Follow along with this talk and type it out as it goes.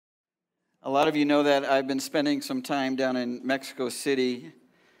A lot of you know that I've been spending some time down in Mexico City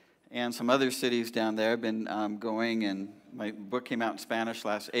and some other cities down there. I've been going, and my book came out in Spanish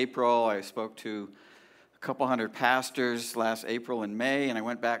last April. I spoke to a couple hundred pastors last April and May, and I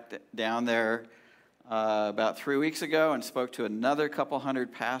went back down there about 3 weeks ago and spoke to another couple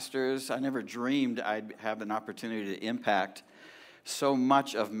hundred pastors. I never dreamed I'd have an opportunity to impact so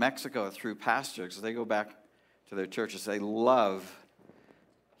much of Mexico through pastors. They go back to their churches. They love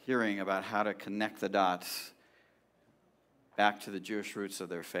hearing about how to connect the dots back to the Jewish roots of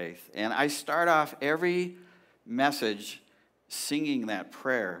their faith. And I start off every message singing that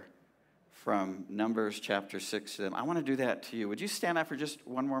prayer from Numbers chapter 6 to them. I want to do that to you. Would you stand up for just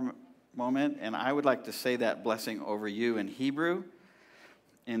one more moment? And I would like to say that blessing over you in Hebrew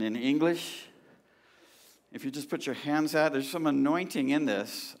and in English. If you just put your hands out, there's some anointing in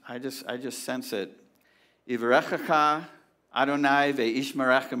this. I just sense it. Yivarechecha Adonai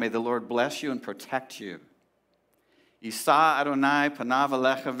ve'ishmerecha, may the Lord bless you and protect you. Yisa Adonai panav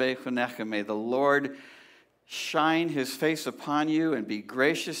alecha ve'chunecha, may the Lord shine his face upon you and be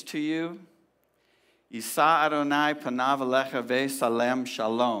gracious to you. Yisa Adonai panav alecha ve'salem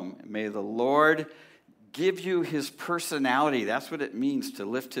shalom, may the Lord give you his personality. That's what it means to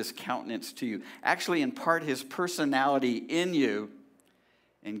lift his countenance to you. Actually impart his personality in you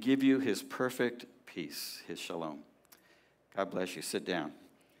and give you his perfect peace, his shalom. God bless you. Sit down.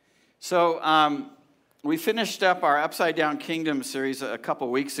 So we finished up our Upside Down Kingdom series a couple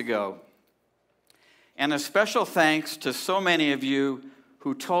weeks ago. And a special thanks to so many of you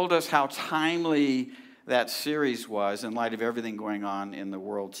who told us how timely that series was in light of everything going on in the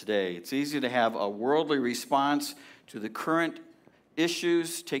world today. It's easy to have a worldly response to the current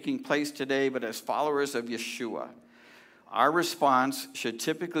issues taking place today, but as followers of Yeshua, our response should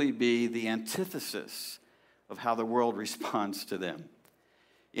typically be the antithesis of how the world responds to them.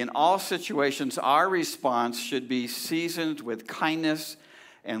 In all situations, our response should be seasoned with kindness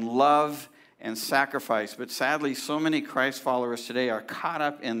and love and sacrifice. But sadly, so many Christ followers today are caught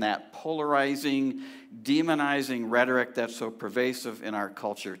up in that polarizing, demonizing rhetoric that's so pervasive in our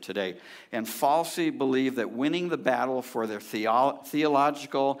culture today, and falsely believe that winning the battle for their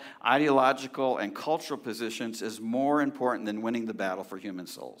theological, ideological, and cultural positions is more important than winning the battle for human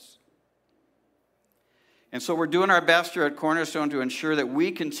souls. And so we're doing our best here at Cornerstone to ensure that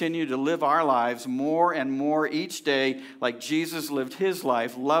we continue to live our lives more and more each day like Jesus lived his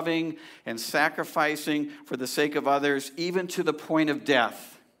life, loving and sacrificing for the sake of others, even to the point of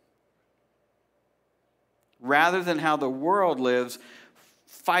death, rather than how the world lives,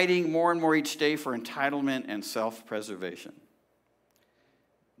 fighting more and more each day for entitlement and self-preservation.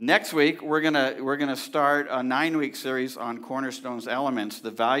 Next week, we're gonna start a 9-week series on Cornerstone's elements,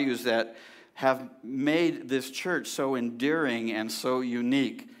 the values that have made this church so endearing and so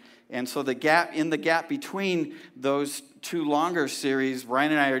unique. And so the gap between those two longer series,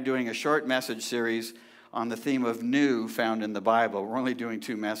 Brian and I are doing a short message series on the theme of new found in the Bible. We're only doing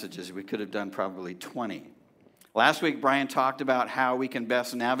 2 messages. We could have done probably 20. Last week, Brian talked about how we can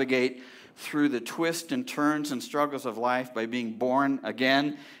best navigate through the twists and turns and struggles of life by being born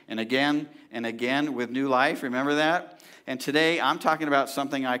again and again and again with new life. Remember that? And today I'm talking about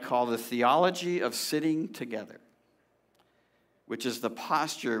something I call the theology of sitting together, which is the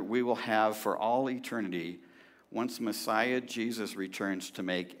posture we will have for all eternity once Messiah Jesus returns to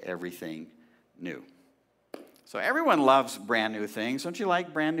make everything new. So everyone loves brand new things. Don't you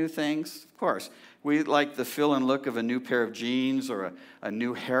like brand new things? Of course. We like the feel and look of a new pair of jeans or a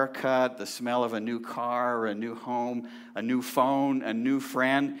new haircut, the smell of a new car or a new home, a new phone, a new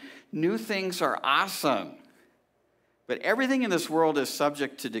friend. New things are awesome. But everything in this world is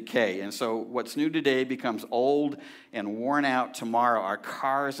subject to decay. And so what's new today becomes old and worn out tomorrow. Our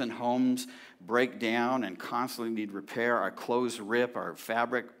cars and homes break down and constantly need repair. Our clothes rip, our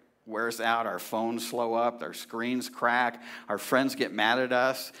fabric wears out, our phones slow up, our screens crack, our friends get mad at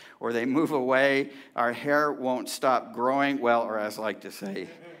us, or they move away. Our hair won't stop growing. Well, or as I like to say,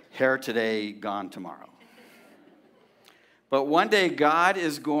 hair today, gone tomorrow. But one day God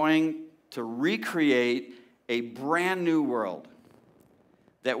is going to recreate a brand new world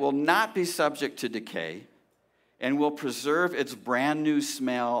that will not be subject to decay and will preserve its brand new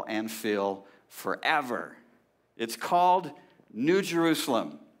smell and feel forever. It's called New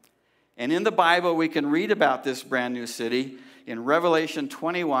Jerusalem. And in the Bible, we can read about this brand new city in Revelation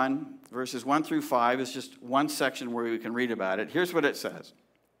 21, verses 1 through 5. It's just one section where we can read about it. Here's what it says.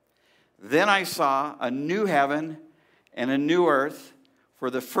 Then I saw a new heaven and a new earth, for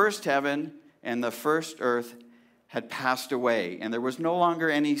the first heaven and the first earth had passed away, and there was no longer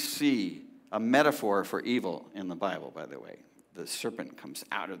any sea, a metaphor for evil in the Bible, by the way. The serpent comes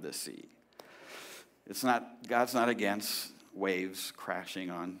out of the sea. God's not against waves crashing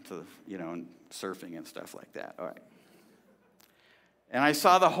onto, and surfing and stuff like that. All right. And I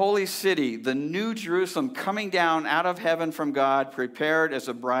saw the holy city, the new Jerusalem, coming down out of heaven from God, prepared as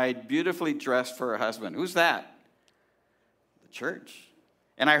a bride, beautifully dressed for her husband. Who's that? The church.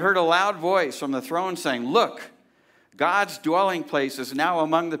 And I heard a loud voice from the throne saying, "Look, God's dwelling place is now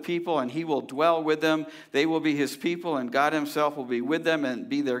among the people, and he will dwell with them. They will be his people, and God himself will be with them and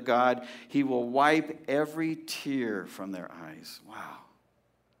be their God. He will wipe every tear from their eyes." Wow.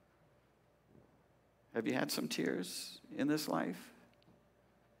 Have you had some tears in this life?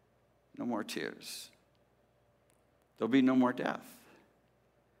 No more tears. There'll be no more death.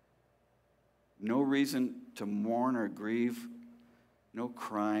 No reason to mourn or grieve. No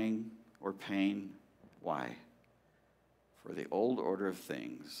crying or pain. Why? For the old order of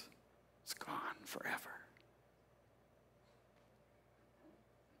things is gone forever.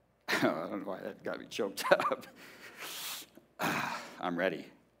 I don't know why that got me choked up. I'm ready.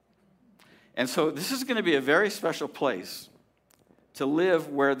 And so this is going to be a very special place to live,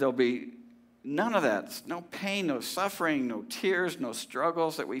 where there'll be none of that. No pain, no suffering, no tears, no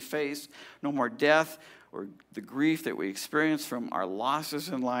struggles that we face, no more death or the grief that we experience from our losses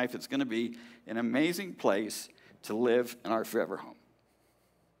in life. It's going to be an amazing place to live in our forever home.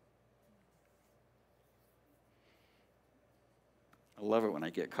 I love it when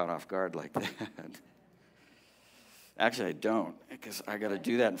I get caught off guard like that. Actually, I don't, because I got to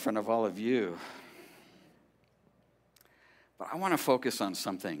do that in front of all of you. But I want to focus on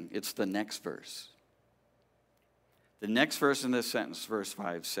something. It's the next verse. The next verse in this sentence, verse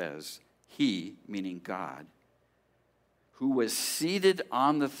 5, says, "He," meaning God, "who was seated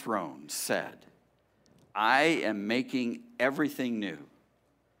on the throne, said, I am making everything new."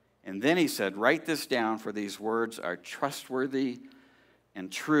 And then he said, "Write this down, for these words are trustworthy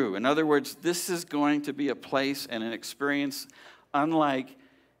and true." In other words, this is going to be a place and an experience unlike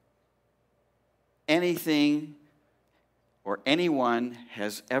anything or anyone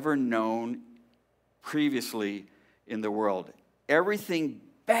has ever known previously in the world. Everything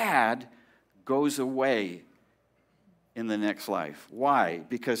bad goes away in the next life. Why?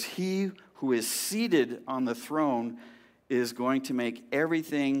 Because he who is seated on the throne is going to make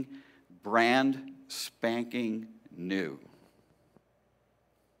everything brand spanking new.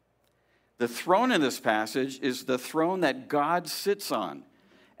 The throne in this passage is the throne that God sits on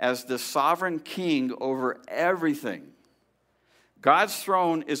as the sovereign king over everything. God's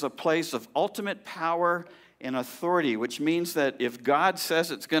throne is a place of ultimate power and authority, which means that if God says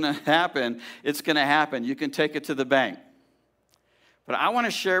it's going to happen, it's going to happen. You can take it to the bank. But I want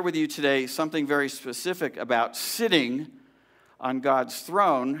to share with you today something very specific about sitting on God's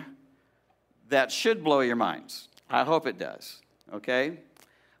throne that should blow your minds. I hope it does, okay?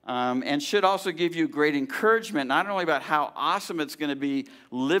 And should also give you great encouragement, not only about how awesome it's going to be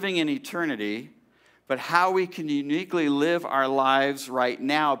living in eternity, but how we can uniquely live our lives right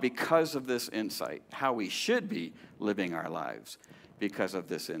now because of this insight, how we should be living our lives because of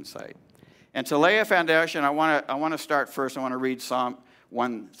this insight. And to lay a foundation, I want to start first. I want to read Psalm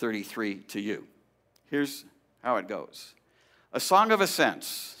 133 to you. Here's how it goes. A song of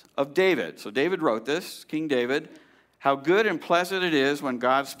ascents of David. So David wrote this, King David. How good and pleasant it is when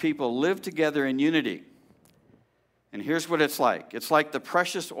God's people live together in unity. And here's what it's like. It's like the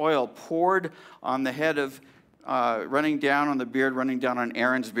precious oil poured on the head of, running down on the beard, running down on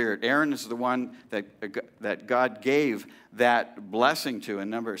Aaron's beard. Aaron is the one that God gave that blessing to in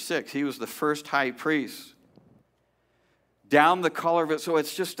number 6. He was the first high priest. Down the collar of it, so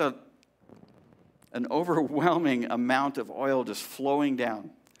it's just an overwhelming amount of oil just flowing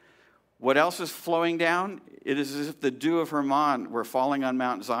down. What else is flowing down? It is as if the dew of Hermon were falling on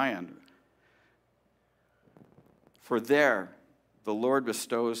Mount Zion. For there, the Lord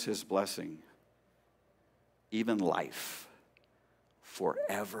bestows his blessing, even life,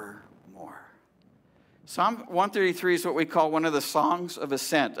 forevermore. Psalm 133 is what we call one of the songs of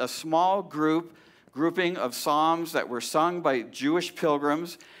ascent, a small grouping of psalms that were sung by Jewish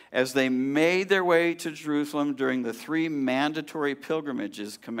pilgrims as they made their way to Jerusalem during the 3 mandatory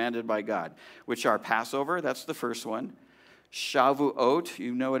pilgrimages commanded by God, which are Passover, that's the first one, Shavuot,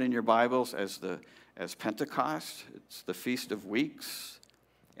 you know it in your Bibles as Pentecost, it's the Feast of Weeks,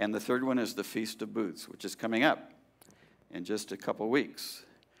 and the third one is the Feast of Booths, which is coming up in just a couple weeks.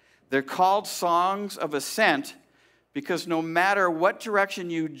 They're called songs of ascent because no matter what direction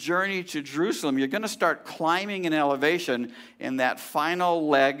you journey to Jerusalem, you're going to start climbing in elevation in that final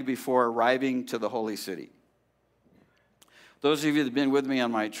leg before arriving to the holy city. Those of you that have been with me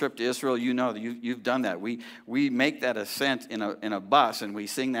on my trip to Israel, you know that you've done that. We make that ascent in a bus, and we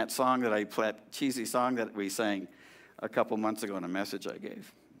sing that song that cheesy song that we sang a couple months ago in a message I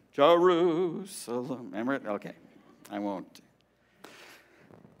gave. Jerusalem. Remember it? Okay. I won't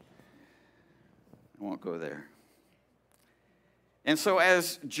go there. And so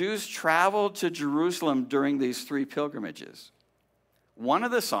as Jews traveled to Jerusalem during these 3 pilgrimages, one of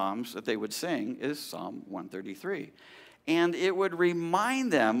the psalms that they would sing is Psalm 133. And it would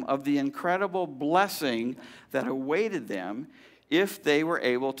remind them of the incredible blessing that awaited them if they were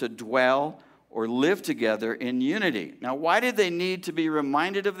able to dwell or live together in unity. Now, why did they need to be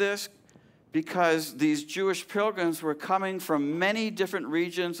reminded of this? Because these Jewish pilgrims were coming from many different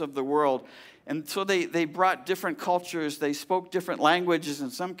regions of the world. And so they brought different cultures. They spoke different languages.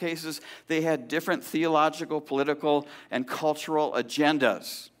 In some cases, they had different theological, political, and cultural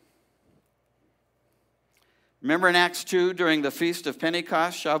agendas. Remember in Acts 2, during the Feast of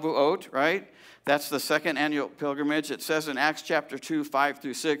Pentecost, Shavuot, right? That's the second annual pilgrimage. It says in Acts chapter 2, 5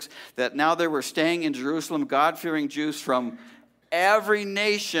 through 6, that now there were staying in Jerusalem God-fearing Jews from every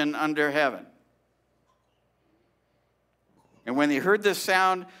nation under heaven. And when they heard this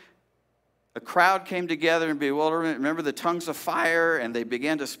sound, a crowd came together in bewilderment. Remember the tongues of fire, and they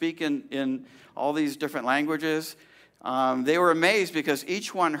began to speak in all these different languages. They were amazed because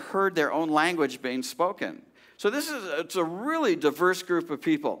each one heard their own language being spoken. So it's a really diverse group of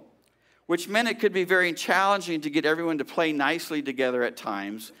people, which meant it could be very challenging to get everyone to play nicely together at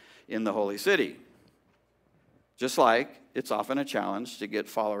times in the holy city. Just like it's often a challenge to get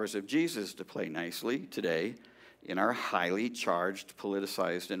followers of Jesus to play nicely today in our highly charged,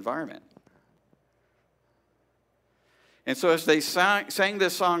 politicized environment. And so as they sang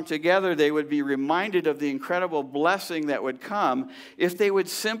this song together, they would be reminded of the incredible blessing that would come if they would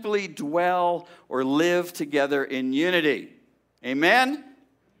simply dwell or live together in unity. Amen?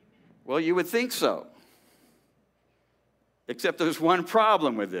 Well, you would think so. Except there's one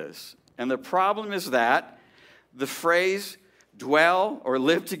problem with this. And the problem is that the phrase dwell or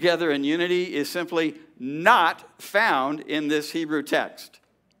live together in unity is simply not found in this Hebrew text.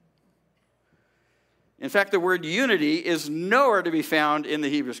 In fact, the word unity is nowhere to be found in the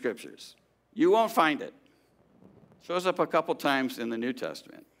Hebrew Scriptures. You won't find it. It shows up a couple times in the New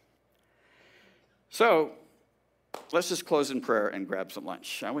Testament. So, let's just close in prayer and grab some lunch,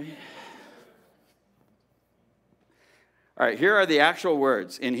 shall we? All right, here are the actual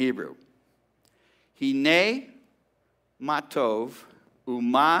words in Hebrew. Hine matov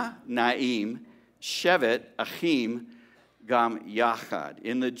uma naim shevet achim gam yachad.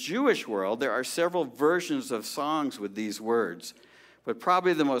 In the Jewish world, there are several versions of songs with these words, but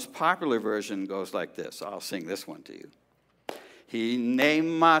probably the most popular version goes like this. I'll sing this one to you. Hine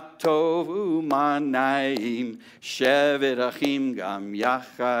matov uma naim shevet achim gam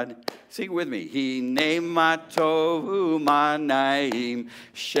yachad. Sing it with me. Hine matov uma naim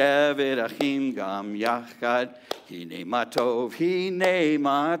shevet achim gam yachad. Hine matov,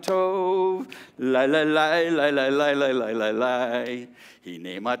 la la la la la la la la la la.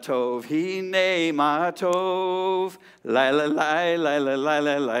 Hine matov, la la la la la la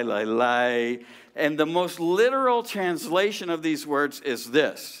la la la la. And the most literal translation of these words is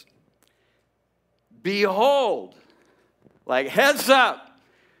this. Behold, like heads up,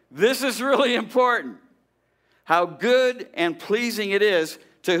 this is really important. How good and pleasing it is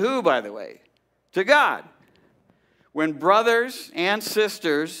to who, by the way? To God. When brothers and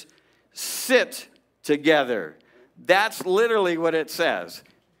sisters sit together. That's literally what it says.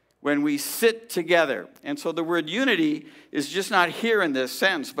 When we sit together. And so the word unity is just not here in this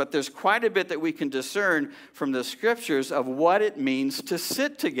sense, but there's quite a bit that we can discern from the Scriptures of what it means to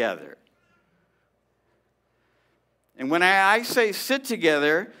sit together. And when I say sit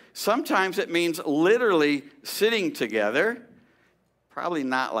together, sometimes it means literally sitting together. Probably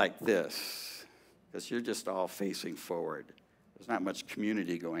not like this. Because you're just all facing forward. There's not much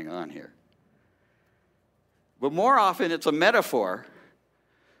community going on here. But more often, it's a metaphor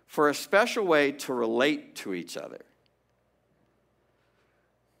for a special way to relate to each other,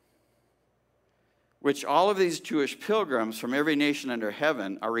 which all of these Jewish pilgrims from every nation under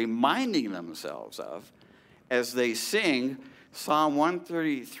heaven are reminding themselves of as they sing Psalm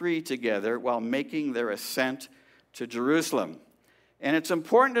 133 together while making their ascent to Jerusalem. And it's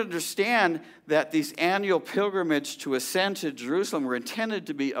important to understand that these annual pilgrimages to ascend to Jerusalem were intended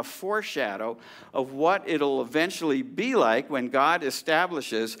to be a foreshadow of what it'll eventually be like when God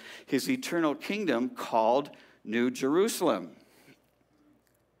establishes his eternal kingdom called New Jerusalem.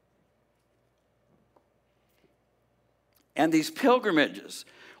 And these pilgrimages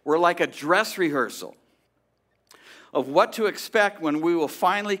were like a dress rehearsal, of what to expect when we will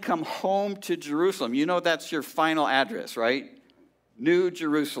finally come home to Jerusalem. You know that's your final address, right? New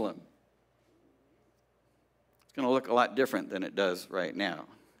Jerusalem. It's going to look a lot different than it does right now.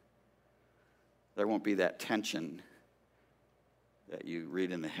 There won't be that tension that you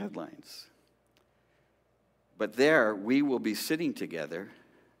read in the headlines. But there, we will be sitting together,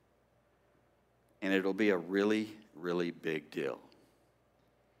 and it'll be a really, really big deal.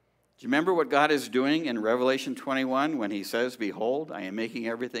 Do you remember what God is doing in Revelation 21 when he says, "Behold, I am making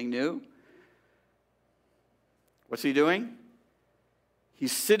everything new"? What's he doing?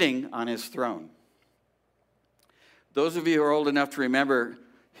 He's sitting on his throne. Those of you who are old enough to remember,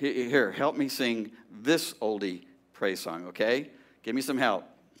 here, help me sing this oldie praise song, okay? Give me some help.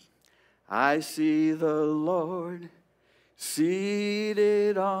 I see the Lord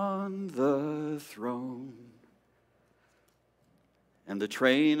seated on the throne, and the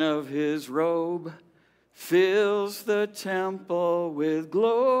train of his robe fills the temple with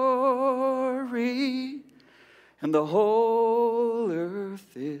glory, and the whole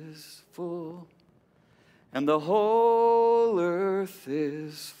earth is full, and the whole earth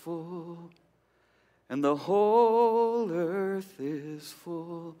is full, and the whole earth is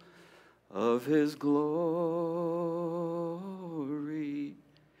full of his glory.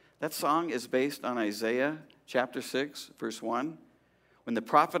 That song is based on Isaiah chapter 6, verse 1. When the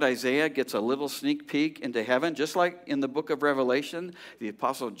prophet Isaiah gets a little sneak peek into heaven, just like in the book of Revelation, the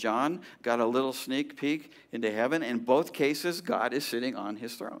apostle John got a little sneak peek into heaven. In both cases, God is sitting on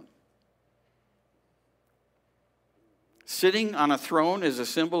his throne. Sitting on a throne is a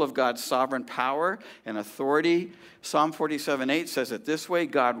symbol of God's sovereign power and authority. Psalm 47:8 says it this way: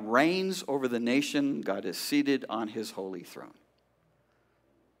 God reigns over the nation. God is seated on his holy throne.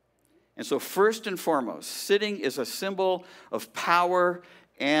 And so first and foremost, sitting is a symbol of power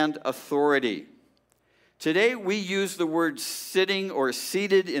and authority. Today we use the word sitting or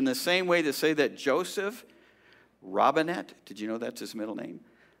seated in the same way to say that Joseph Robinette, did you know that's his middle name?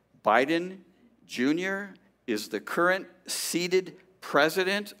 Biden Jr. is the current seated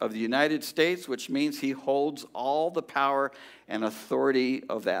president of the United States, which means he holds all the power and authority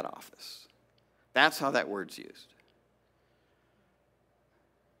of that office. That's how that word's used.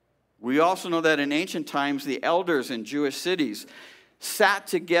 We also know that in ancient times, the elders in Jewish cities sat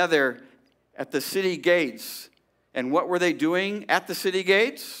together at the city gates. And what were they doing at the city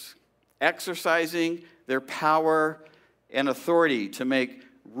gates? Exercising their power and authority to make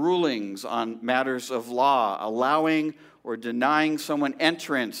rulings on matters of law, allowing or denying someone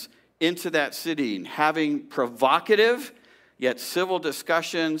entrance into that city, and having provocative yet civil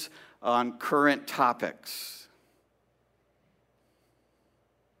discussions on current topics.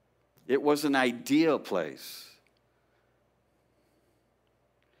 It was an ideal place.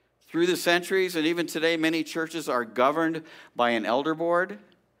 Through the centuries, and even today, many churches are governed by an elder board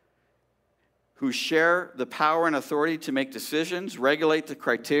who share the power and authority to make decisions, regulate the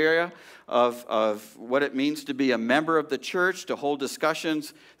criteria of what it means to be a member of the church, to hold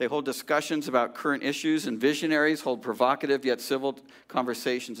discussions. They hold discussions about current issues, and visionaries hold provocative yet civil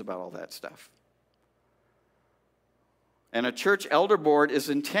conversations about all that stuff. And a church elder board is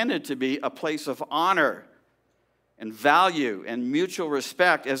intended to be a place of honor and value and mutual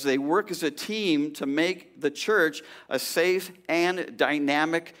respect as they work as a team to make the church a safe and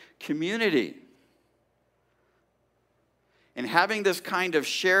dynamic community. And having this kind of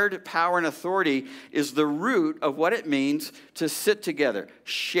shared power and authority is the root of what it means to sit together.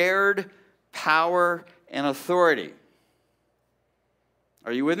 Shared power and authority.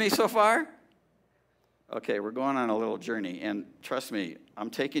 Are you with me so far? Okay, we're going on a little journey, and trust me, I'm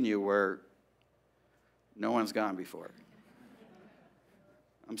taking you where no one's gone before.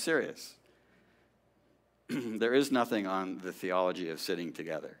 I'm serious. There is nothing on the theology of sitting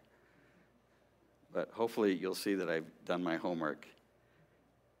together, but hopefully you'll see that I've done my homework,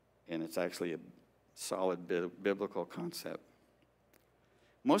 and it's actually a solid biblical concept.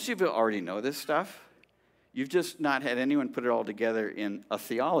 Most of you already know this stuff. You've just not had anyone put it all together in a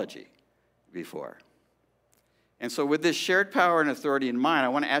theology before. And so with this shared power and authority in mind, I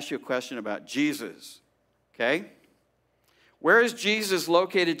want to ask you a question about Jesus, okay? Where is Jesus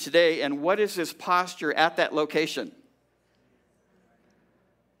located today, and what is his posture at that location?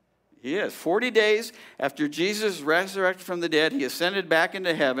 He is. 40 days after Jesus resurrected from the dead, he ascended back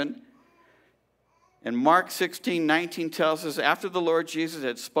into heaven. And Mark 16:19 tells us, after the Lord Jesus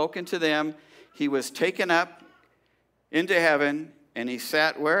had spoken to them, he was taken up into heaven, and he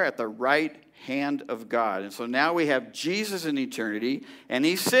sat where? At the right hand of God. And so now we have Jesus in eternity, and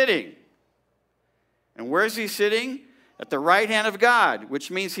he's sitting. And where is he sitting? At the right hand of God,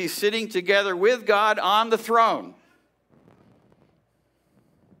 which means he's sitting together with God on the throne.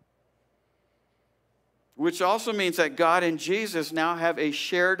 which also means that God and Jesus now have a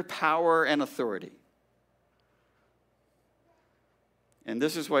shared power and authority. And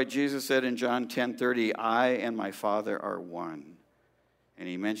this is why Jesus said in John 10:30, I and my Father are one. And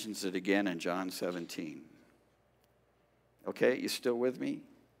he mentions it again in John 17. Okay, you still with me?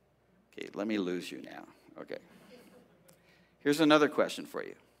 Okay, let me lose you now. Okay. Here's another question for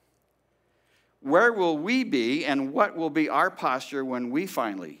you. Where will we be and what will be our posture when we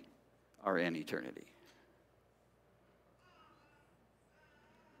finally are in eternity?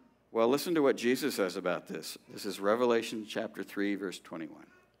 Well, listen to what Jesus says about this. This is Revelation chapter 3, verse 21.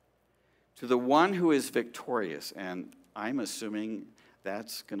 To the one who is victorious, and I'm assuming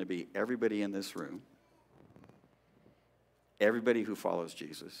that's going to be everybody in this room, everybody who follows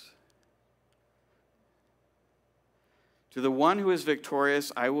Jesus. To the one who is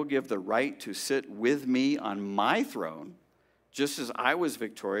victorious, I will give the right to sit with me on my throne, just as I was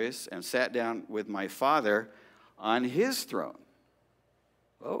victorious and sat down with my Father on his throne.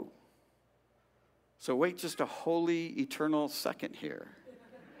 Oh. So wait just a holy, eternal second here.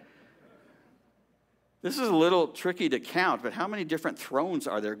 This is a little tricky to count, but how many different thrones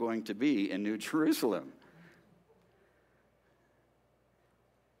are there going to be in New Jerusalem?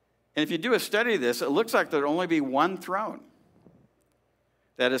 And if you do a study of this, it looks like there'll only be one throne.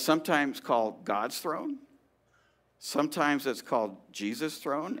 That is sometimes called God's throne. Sometimes it's called Jesus'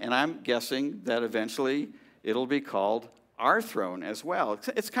 throne. And I'm guessing that eventually it'll be called our throne as well.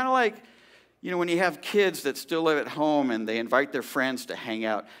 It's kind of like, when you have kids that still live at home and they invite their friends to hang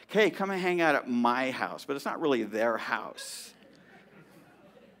out. Hey, come and hang out at my house. But it's not really their house.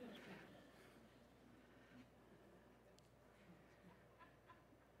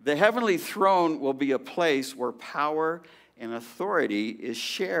 The heavenly throne will be a place where power and authority is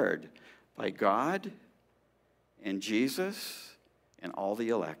shared by God and Jesus and all the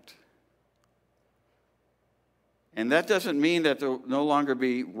elect. And that doesn't mean that there will no longer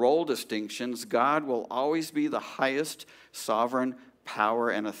be role distinctions. God will always be the highest sovereign power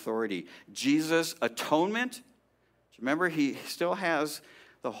and authority. Jesus' atonement, remember, he still has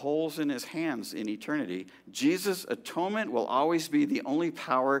the holes in his hands in eternity. Jesus' atonement will always be the only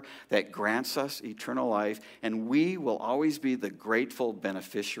power that grants us eternal life, and we will always be the grateful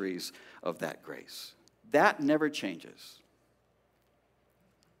beneficiaries of that grace. That never changes.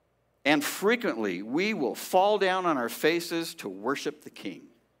 And frequently, we will fall down on our faces to worship the King.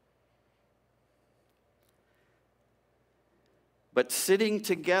 But sitting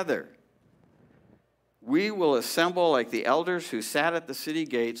together, we will assemble like the elders who sat at the city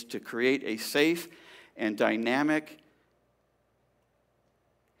gates to create a safe and dynamic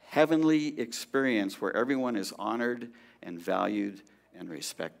heavenly experience where everyone is honored and valued and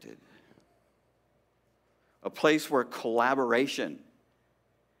respected. A place where collaboration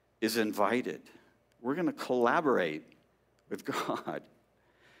is invited. We're going to collaborate with God.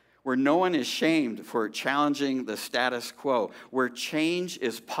 Where no one is shamed for challenging the status quo. Where change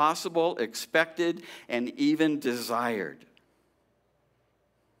is possible, expected, and even desired.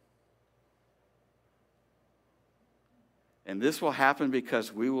 And this will happen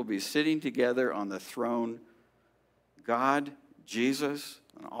because we will be sitting together on the throne, God, Jesus,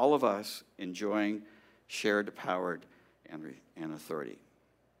 and all of us enjoying shared power and authority.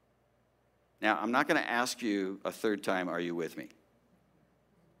 Now, I'm not going to ask you a third time, are you with me?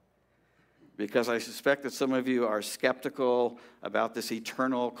 Because I suspect that some of you are skeptical about this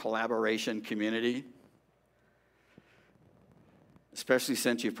eternal collaboration community, especially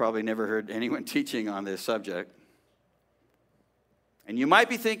since you've probably never heard anyone teaching on this subject. And you might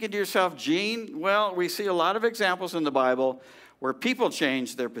be thinking to yourself, Gene, well, we see a lot of examples in the Bible where people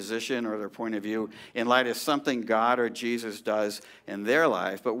change their position or their point of view in light of something God or Jesus does in their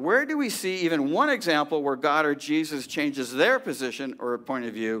life. But where do we see even one example where God or Jesus changes their position or point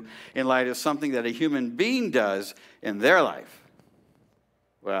of view in light of something that a human being does in their life?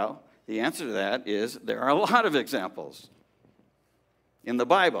 Well, the answer to that is there are a lot of examples in the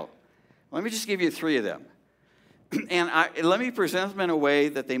Bible. Let me just give you 3 of them. And let me present them in a way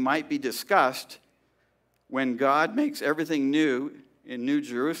that they might be discussed when God makes everything new in New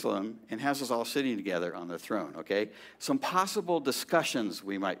Jerusalem and has us all sitting together on the throne, okay? Some possible discussions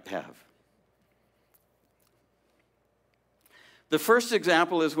we might have. The first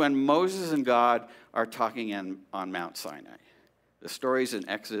example is when Moses and God are talking on Mount Sinai. The story's in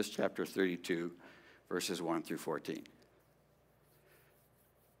Exodus chapter 32, verses 1 through 14.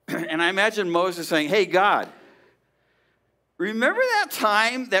 And I imagine Moses saying, hey, God, remember that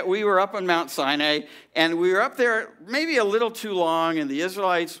time that we were up on Mount Sinai and we were up there maybe a little too long and the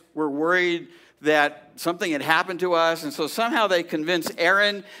Israelites were worried that something had happened to us. And so somehow they convinced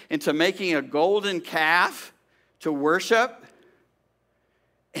Aaron into making a golden calf to worship.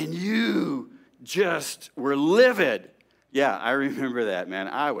 And you just were livid. Yeah, I remember that, man.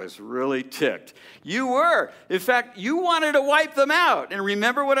 I was really ticked. You were. In fact, you wanted to wipe them out. And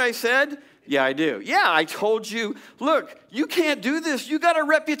remember what I said? Yeah, I do. Yeah, I told you, look, you can't do this. You got a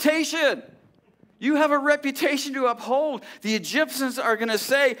reputation. You have a reputation to uphold. The Egyptians are going to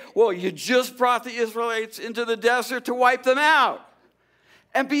say, well, you just brought the Israelites into the desert to wipe them out.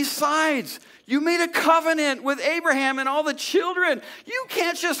 And besides, you made a covenant with Abraham and all the children. You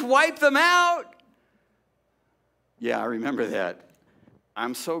can't just wipe them out. Yeah, I remember that.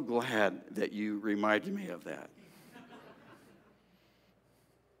 I'm so glad that you reminded me of that.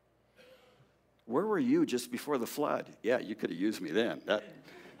 Where were you just before the flood? Yeah, you could have used me then.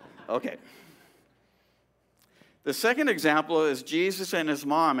 Okay. The second example is Jesus and his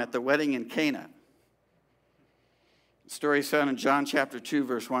mom at the wedding in Cana. The story is found in John chapter 2,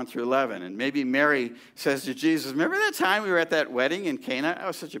 verse 1 through 11. And maybe Mary says to Jesus, remember that time we were at that wedding in Cana? That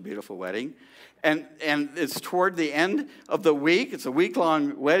was such a beautiful wedding. And it's toward the end of the week. It's a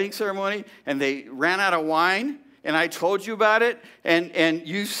week-long wedding ceremony. And they ran out of wine. And I told you about it. And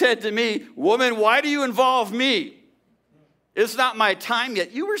you said to me, woman, why do you involve me? It's not my time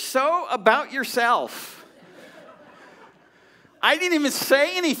yet. You were so about yourself. I didn't even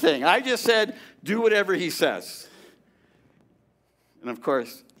say anything. I just said, do whatever he says. And of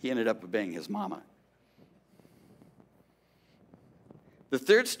course, he ended up obeying his mama. The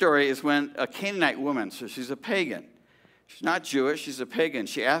third story is when a Canaanite woman, so she's a pagan. She's not Jewish, she's a pagan.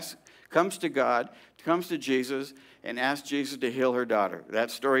 She comes to God, comes to Jesus, and asks Jesus to heal her daughter. That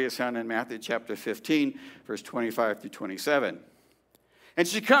story is found in Matthew chapter 15, verse 25 through 27. And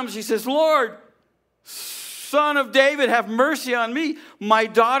she comes, she says, Lord, Son of David, have mercy on me. My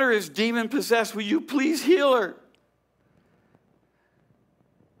daughter is demon-possessed. Will you please heal her?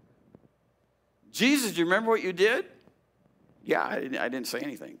 Jesus, do you remember what you did? Yeah, I didn't say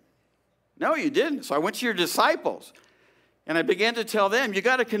anything. No, you didn't. So I went to your disciples, and I began to tell them, you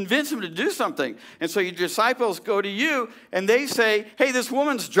got to convince them to do something. And so your disciples go to you, and they say, hey, this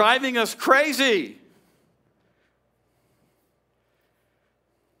woman's driving us crazy.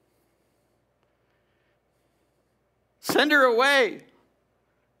 Send her away.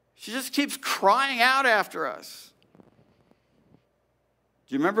 She just keeps crying out after us.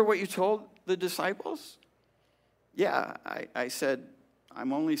 Do you remember what you told the disciples? Yeah, I said,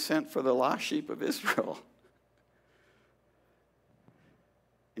 I'm only sent for the lost sheep of Israel.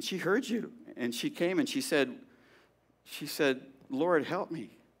 And she heard you. And she came and she said, Lord, help me.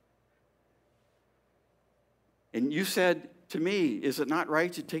 And you said to me, is it not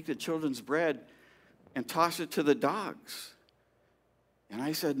right to take the children's bread and toss it to the dogs? And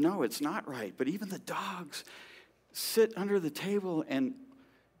I said, no, it's not right. But even the dogs sit under the table and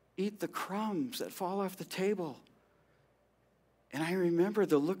eat the crumbs that fall off the table. And I remember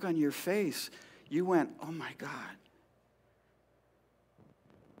the look on your face. You went, oh my God,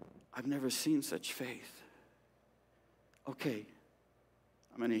 I've never seen such faith. Okay,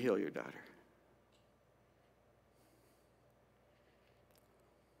 I'm going to heal your daughter.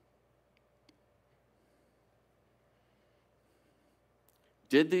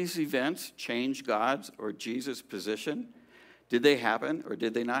 Did these events change God's or Jesus' position? Did they happen or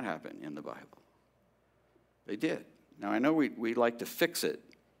did they not happen in the Bible? They did. Now, I know we like to fix it,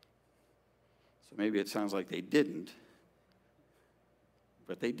 so maybe it sounds like they didn't,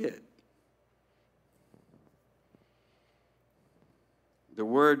 but they did. The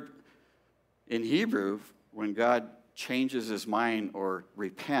word in Hebrew, when God changes his mind or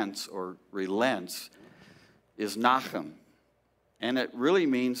repents or relents, is nachem. And it really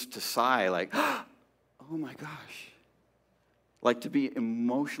means to sigh, like, oh my gosh. Like to be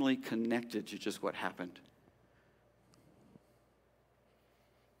emotionally connected to just what happened.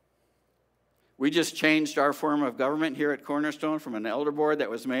 We just changed our form of government here at Cornerstone from an elder board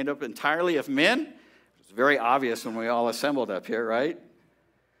that was made up entirely of men. It was very obvious when we all assembled up here, right?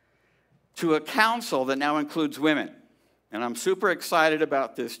 To a council that now includes women. And I'm super excited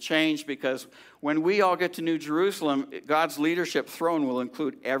about this change because when we all get to New Jerusalem, God's leadership throne will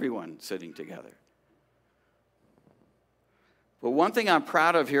include everyone sitting together. But one thing I'm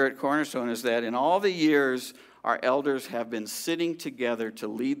proud of here at Cornerstone is that in all the years our elders have been sitting together to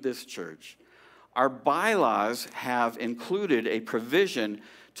lead this church, our bylaws have included a provision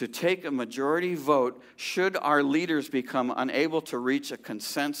to take a majority vote should our leaders become unable to reach a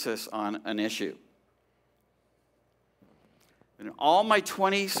consensus on an issue. In all my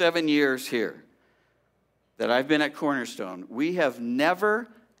 27 years here that I've been at Cornerstone, we have never,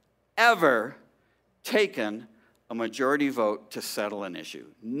 ever taken a majority vote to settle an issue.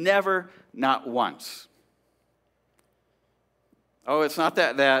 Never, not once. Oh, it's not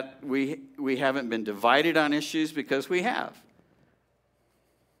that we haven't been divided on issues, because we have.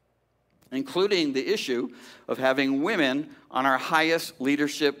 Including the issue of having women on our highest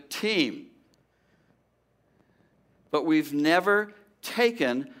leadership team. But we've never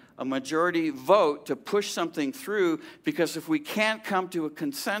taken a majority vote to push something through, because if we can't come to a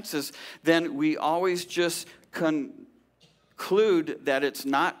consensus, then we always just conclude that it's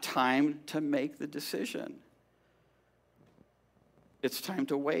not time to make the decision. It's time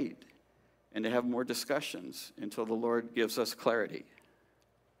to wait and to have more discussions until the Lord gives us clarity.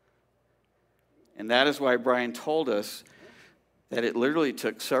 And that is why Brian told us that it literally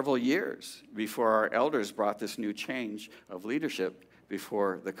took several years before our elders brought this new change of leadership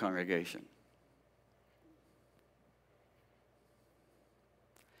before the congregation.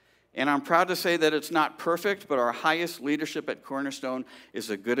 And I'm proud to say that it's not perfect, but our highest leadership at Cornerstone is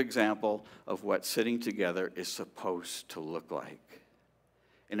a good example of what sitting together is supposed to look like.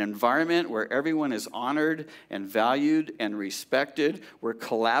 An environment where everyone is honored and valued and respected, where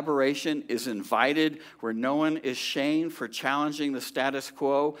collaboration is invited, where no one is shamed for challenging the status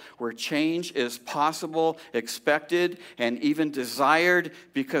quo, where change is possible, expected, and even desired,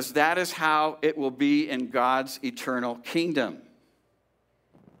 because that is how it will be in God's eternal kingdom.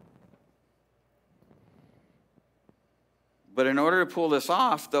 But in order to pull this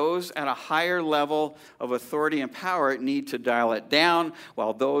off, those at a higher level of authority and power need to dial it down,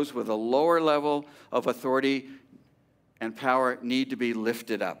 while those with a lower level of authority and power need to be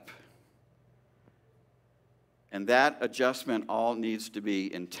lifted up. And that adjustment all needs to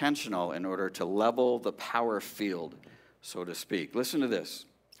be intentional in order to level the power field, so to speak. Listen to this.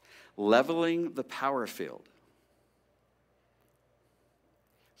 Leveling the power field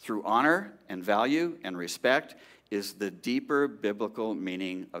through honor and value and respect is the deeper biblical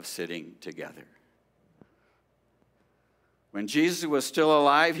meaning of sitting together. When Jesus was still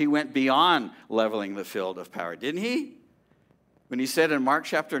alive, he went beyond leveling the field of power, didn't he? When he said in Mark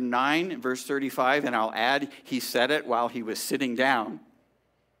chapter 9, verse 35, and I'll add, he said it while he was sitting down.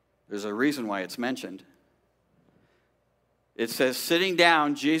 There's a reason why it's mentioned. It says, sitting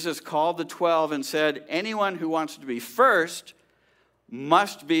down, Jesus called the 12 and said, anyone who wants to be first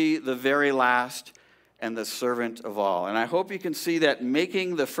must be the very last and the servant of all. And I hope you can see that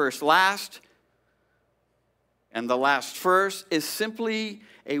making the first last and the last first is simply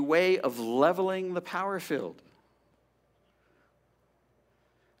a way of leveling the power field.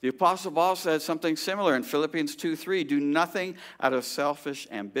 The Apostle Paul said something similar in Philippians 2:3. Do nothing out of selfish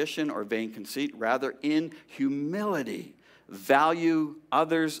ambition or vain conceit. Rather, in humility, value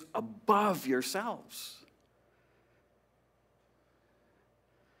others above yourselves.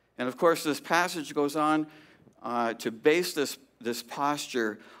 And of course, this passage goes on to base this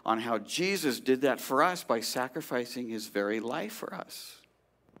posture on how Jesus did that for us by sacrificing his very life for us.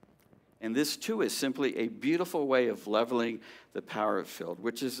 And this, too, is simply a beautiful way of leveling the power field,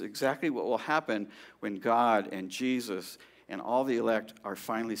 which is exactly what will happen when God and Jesus and all the elect are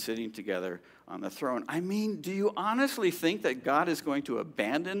finally sitting together on the throne. I mean, do you honestly think that God is going to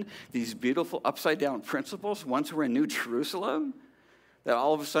abandon these beautiful upside-down principles once we're in New Jerusalem? That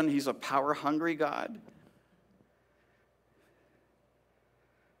all of a sudden he's a power-hungry God?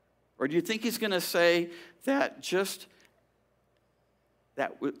 Or do you think he's going to say that just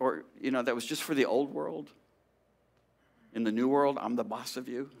that was just for the old world? In the new world, I'm the boss of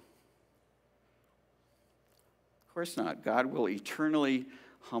you? Of course not. God will eternally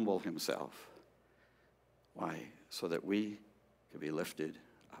humble himself. Why? So that we could be lifted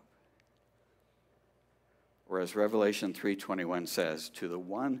up. Or as Revelation 3:21 says, to the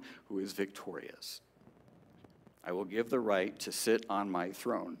one who is victorious, I will give the right to sit on my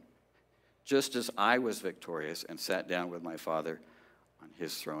throne, just as I was victorious and sat down with my Father on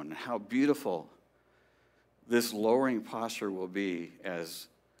his throne. And how beautiful this lowering posture will be as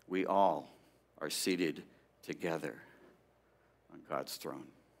we all are seated together on God's throne.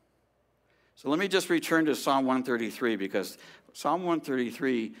 So let me just return to Psalm 133, because Psalm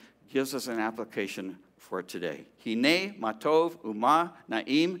 133 gives us an application for today. Hine matov uma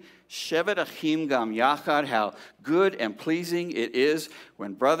naim shevet achim gam yachad. How good and pleasing it is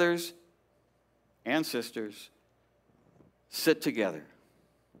when brothers and sisters sit together.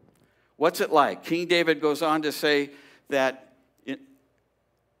 What's it like? King David goes on to say that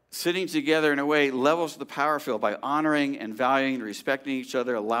sitting together in a way levels the power field by honoring and valuing and respecting each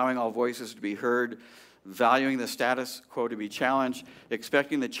other, allowing all voices to be heard, valuing the status quo to be challenged,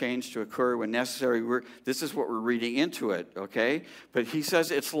 expecting the change to occur when necessary. This is what we're reading into it, okay? But he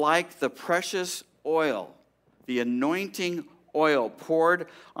says it's like the precious oil, the anointing oil poured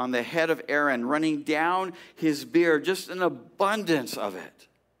on the head of Aaron, running down his beard, just an abundance of it.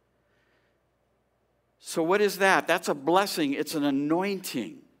 So what is that? That's a blessing. It's an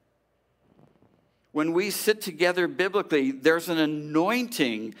anointing. When we sit together biblically, there's an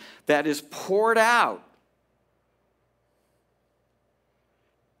anointing that is poured out.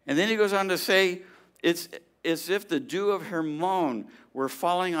 And then he goes on to say, it's as if the dew of Hermon were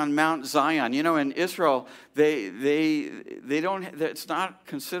falling on Mount Zion. You know, in Israel, they don't. It's not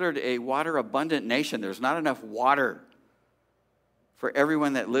considered a water abundant nation. There's not enough water for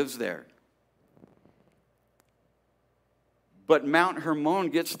everyone that lives there. But Mount Hermon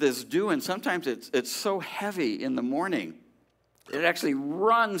gets this dew, and sometimes it's so heavy in the morning, it actually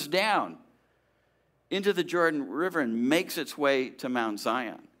runs down into the Jordan River and makes its way to Mount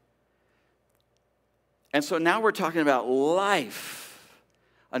Zion. And so now we're talking about life,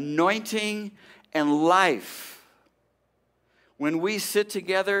 anointing and life. When we sit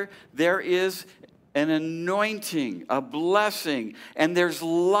together, there is an anointing, a blessing, and there's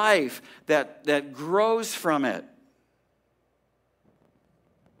life that grows from it.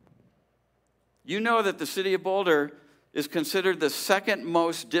 You know that the city of Boulder is considered the second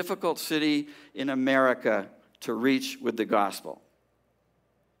most difficult city in America to reach with the gospel.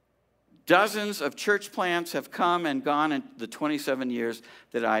 Dozens of church plants have come and gone in the 27 years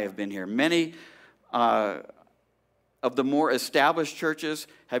that I have been here. Many of the more established churches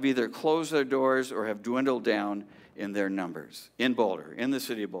have either closed their doors or have dwindled down in their numbers in Boulder, in the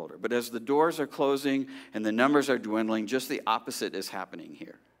city of Boulder. But as the doors are closing and the numbers are dwindling, just the opposite is happening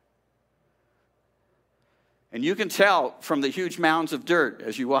here. And you can tell from the huge mounds of dirt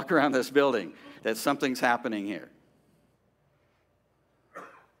as you walk around this building that something's happening here.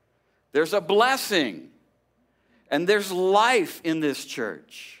 There's a blessing, and there's life in this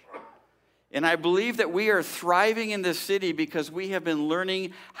church. And I believe that we are thriving in this city because we have been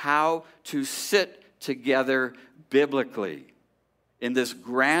learning how to sit together biblically in this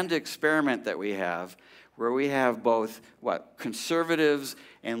grand experiment that we have, where we have both, conservatives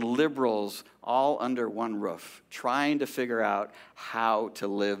and liberals all under one roof, trying to figure out how to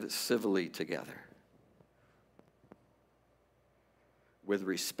live civilly together with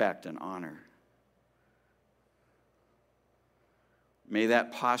respect and honor. May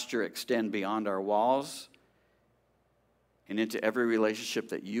that posture extend beyond our walls and into every relationship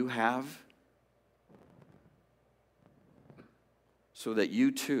that you have, so that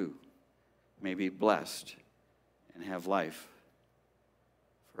you too may be blessed and have life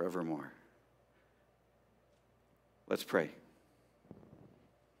forevermore. Let's pray.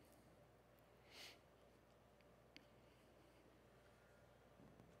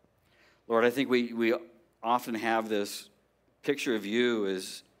 Lord, I think we often have this picture of you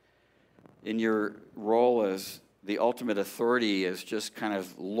as in your role as the ultimate authority, as just kind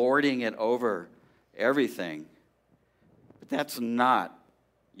of lording it over everything. But that's not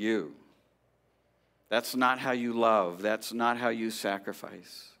you. That's not how you love. That's not how you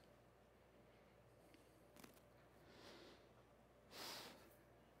sacrifice.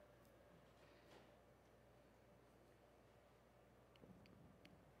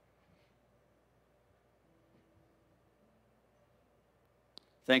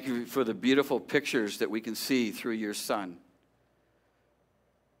 Thank you for the beautiful pictures that we can see through your Son.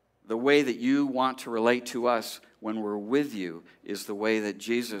 The way that you want to relate to us when we're with you is the way that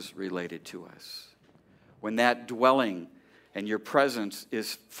Jesus related to us. When that dwelling and your presence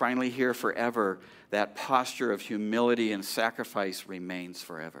is finally here forever, that posture of humility and sacrifice remains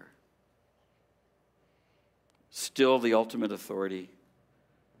forever. Still the ultimate authority.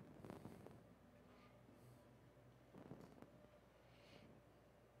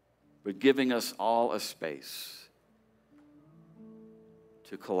 But giving us all a space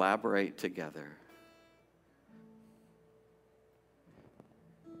to collaborate together,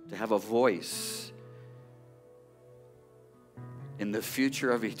 to have a voice in the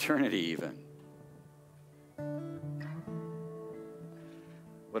future of eternity even.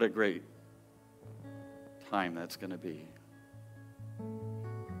 What a great time that's going to be.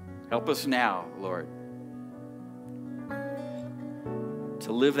 Help us now, Lord,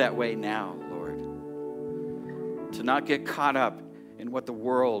 to live that way now, Lord. To not get caught up in what the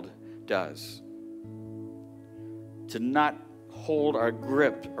world does. To not hold our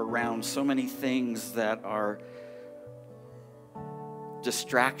grip around so many things that are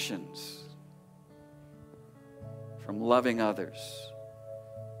distractions from loving others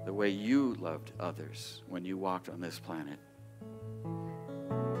the way you loved others when you walked on this planet.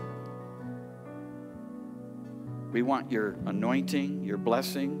 We want your anointing, your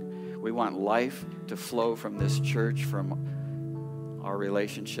blessing. We want life to flow from this church, from our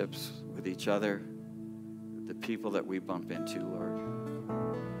relationships with each other, the people that we bump into, Lord.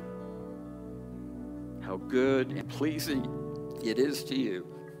 How good and pleasing it is to you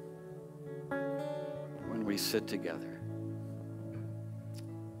when we sit together.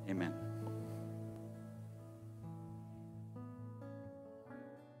 Amen.